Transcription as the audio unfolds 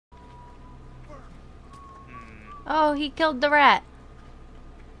Oh, he killed the rat.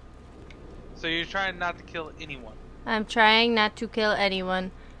 So you're trying not to kill anyone? I'm trying not to kill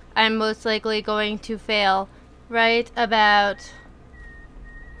anyone. I'm most likely going to fail. Right about...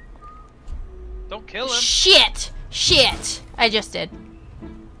 Don't kill him. Shit! Shit! I just did.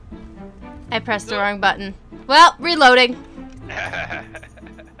 I pressed the wrong button. Well, reloading.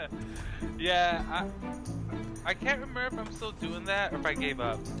 Yeah, I can't remember if I'm still doing that or if I gave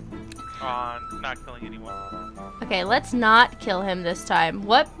up on not killing anyone. Okay, let's not kill him this time.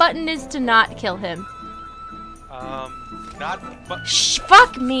 What button is to not kill him? Shh,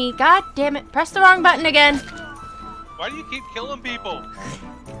 fuck me. God damn it. Press the wrong button again. Why do you keep killing people?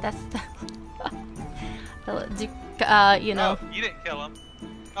 That's the... you know. Oh, you didn't kill him.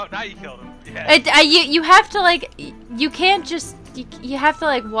 Oh, now you killed him. Yeah. You have to, like, you can't just... You have to,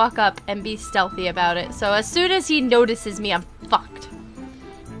 like, walk up and be stealthy about it. So as soon as he notices me, I'm fucked.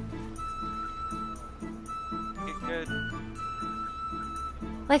 Get good.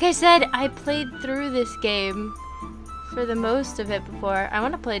 Like I said, I played through this game for the most of it before. I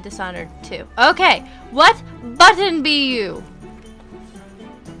want to play Dishonored 2. Okay, what button be you?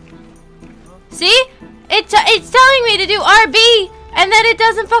 See? It's telling me to do RB, and then it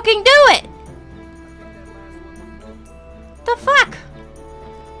doesn't fucking do it. The fuck?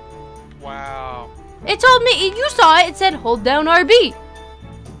 Wow. It told me, you saw it, it said hold down RB.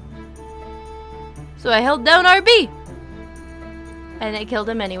 So I held down RB. And it killed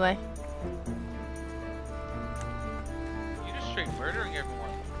him anyway. You're just straight murdering everyone.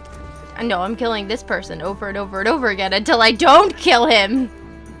 I know, I'm killing this person over and over and over again until I don't kill him.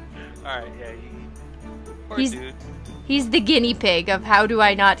 Alright, yeah. Poor dude. He's the guinea pig of how do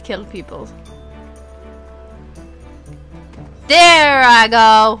I not kill people. There I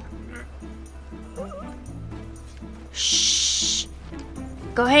go. Shh.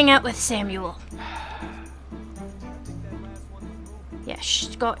 Go hang out with Samuel. Yeah,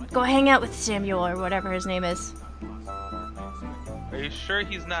 shh. Go hang out with Samuel or whatever his name is. Are you sure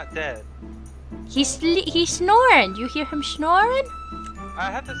he's not dead? He's snoring. You hear him snoring? I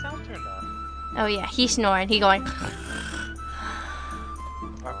have the sound turned off. Oh yeah, he's snoring. He going.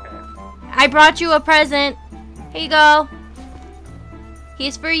 Okay. I brought you a present. Here you go.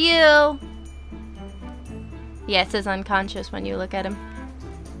 He's for you. Yeah, it says unconscious when you look at him.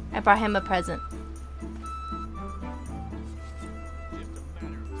 I brought him a present.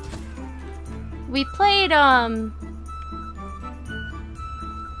 We played, Damn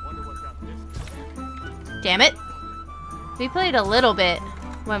it. We played a little bit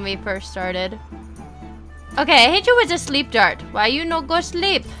when we first started. Okay, I hit you with a sleep dart. Why you no go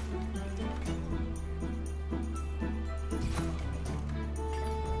sleep?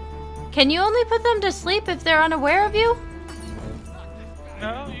 Can you only put them to sleep if they're unaware of you?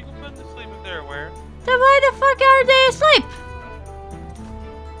 No, you can put them to sleep if they're aware. Then why the fuck are they asleep?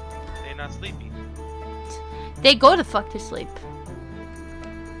 They're not sleepy. They go to fuck to sleep.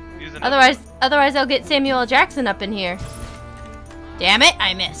 Otherwise I'll get Samuel L. Jackson up in here. Damn it,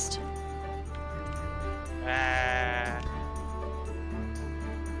 I missed.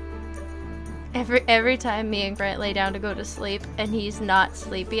 Every time me and Grant lay down to go to sleep and he's not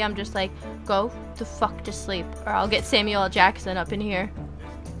sleepy, I'm just like, go the fuck to sleep or I'll get Samuel L. Jackson up in here.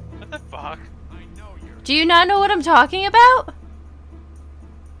 What the fuck? Do you not know what I'm talking about?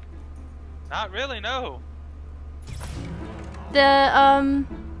 Not really, no.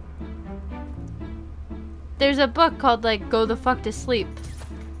 There's a book called, like, Go the Fuck to Sleep.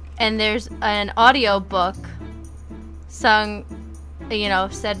 And there's an audio book sung, you know,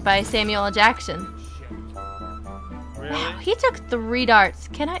 said by Samuel L. Jackson. Really? Wow, he took 3 darts.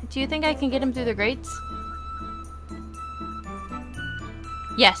 Do you think I can get him through the grates?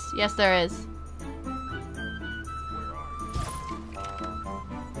 Yes, there is.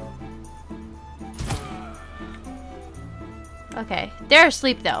 Okay, they're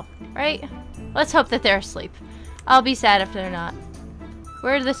asleep though, right? Let's hope that they're asleep. I'll be sad if they're not.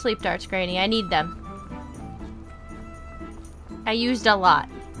 Where are the sleep darts, Granny? I need them. I used a lot.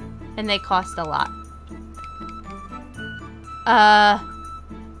 And they cost a lot.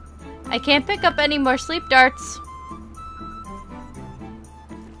 I can't pick up any more sleep darts.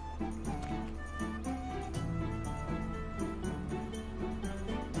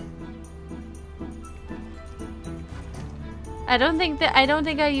 I don't think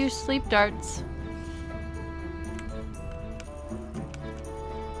I used sleep darts.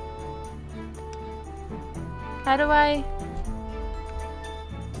 How do I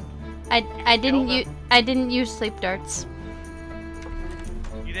didn't use sleep darts.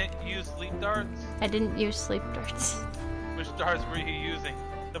 You didn't use sleep darts? I didn't use sleep darts. Which darts were you using?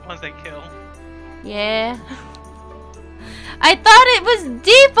 The ones that kill? Yeah. I thought it was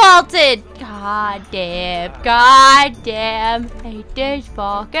defaulted. God damn. God damn. Hate this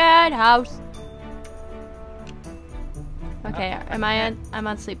fucking house. Okay, I'm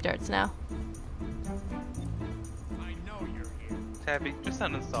on sleep darts now. I know you're here. Tabby, just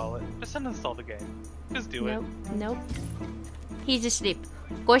uninstall it. Just uninstall the game. Just do it. Nope. He's asleep.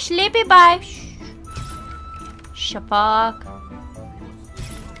 Go sleepy, bye. Fuck.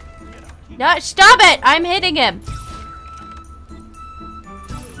 No, stop it! I'm hitting him.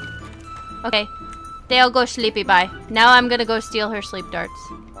 Okay. They all go sleepy, bye. Now I'm gonna go steal her sleep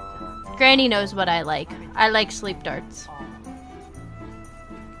darts. Granny knows what I like. I like sleep darts.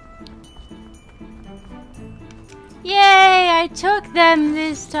 Yay! I took them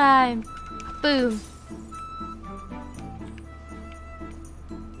this time. Boom.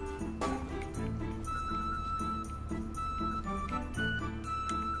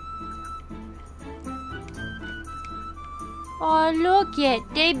 Oh, look it.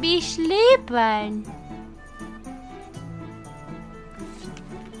 They be sleeping.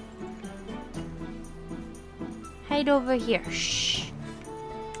 Hide over here. Shh.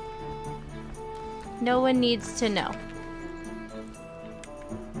 No one needs to know.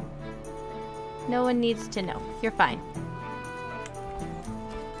 No one needs to know. You're fine.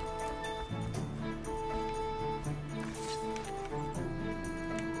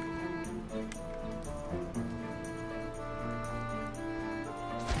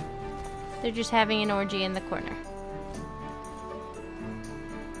 They're just having an orgy in the corner.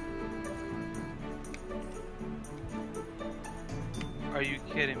 Are you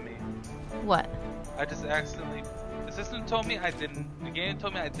kidding me? What? I just accidentally... The system told me I didn't... The game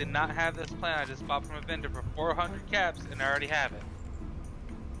told me I did not have this plan. I just bought from a vendor for 400 caps and I already have it.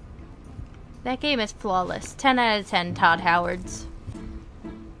 That game is flawless. 10 out of 10 Todd Howards.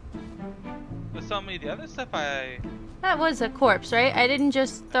 But some of the other stuff I... That was a corpse, right? I didn't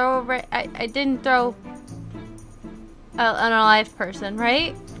just throw... I didn't throw... an alive person,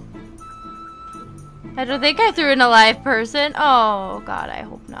 right? I don't think I threw an alive person. Oh, God, I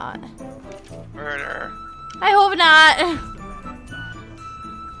hope not. Murder. I hope not.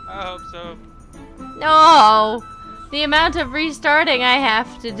 I hope so. No. The amount of restarting I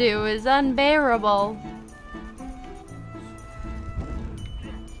have to do is unbearable.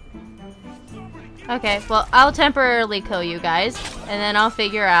 Okay, well, I'll temporarily kill you guys, and then I'll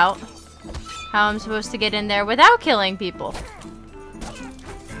figure out how I'm supposed to get in there without killing people.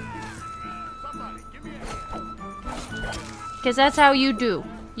 Because that's how you do.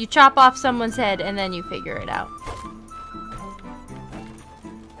 You chop off someone's head, and then you figure it out.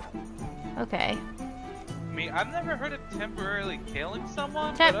 Okay. I mean, I've never heard of temporarily killing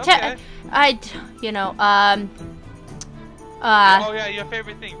someone, Oh yeah, your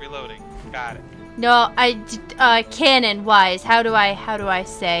favorite thing, reloading. Got it. No, canon wise, how do I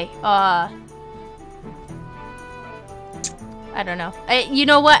say? I don't know. You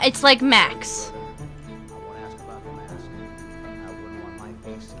know what? It's like Max.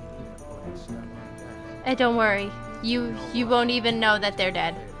 Don't worry. You won't even know that they're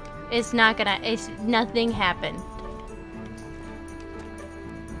dead. Nothing happened.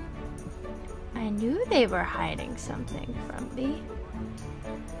 I knew they were hiding something from me.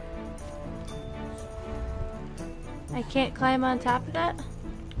 I can't climb on top of that?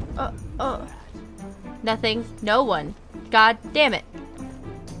 Oh. Nothing. No one. God damn it.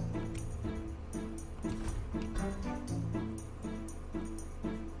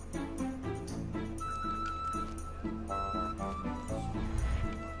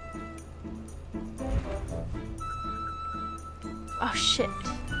 Oh shit.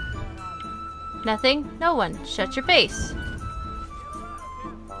 Nothing? No one. Shut your face.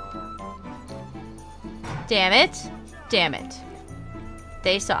 Damn it. Damn it.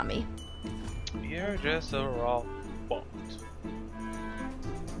 They saw me. You're just a raw bot.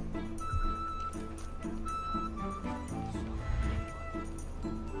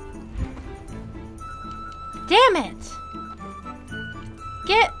 Damn it!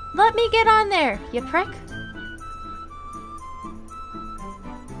 Let me get on there, you prick.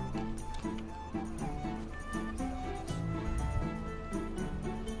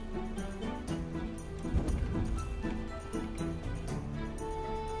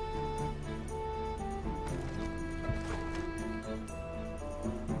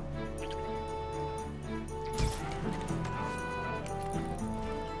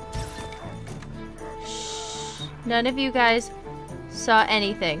 None of you guys saw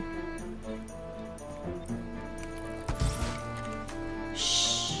anything.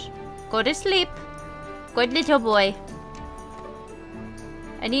 Shh. Go to sleep. Good little boy.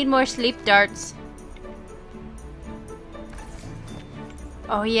 I need more sleep darts.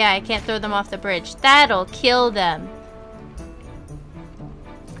 Oh yeah, I can't throw them off the bridge. That'll kill them.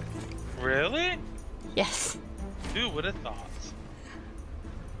 Really? Yes. Who would have thought?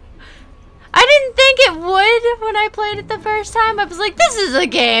 I didn't think it would when I played it the first time. I was like, this is a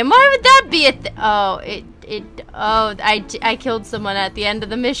game. Why would that be a I killed someone at the end of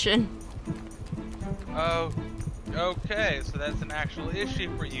the mission. Oh, okay. So that's an actual issue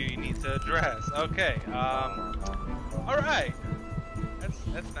for you. You need to address. Okay. All right.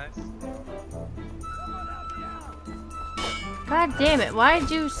 That's nice. God damn it! Why'd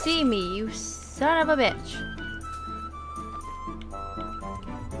you see me, you son of a bitch?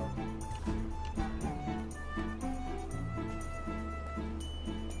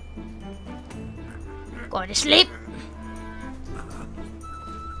 Go to sleep.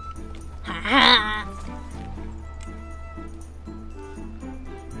 Ha ha.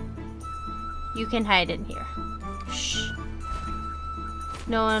 You can hide in here. Shh.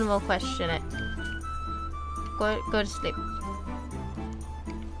 No one will question it. Go to sleep.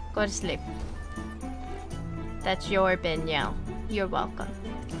 Go to sleep. That's your Binyao. You're welcome.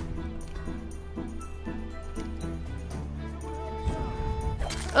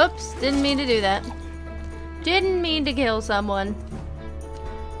 Oops, didn't mean to do that. Didn't mean to kill someone.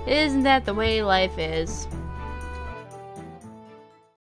 Isn't that the way life is?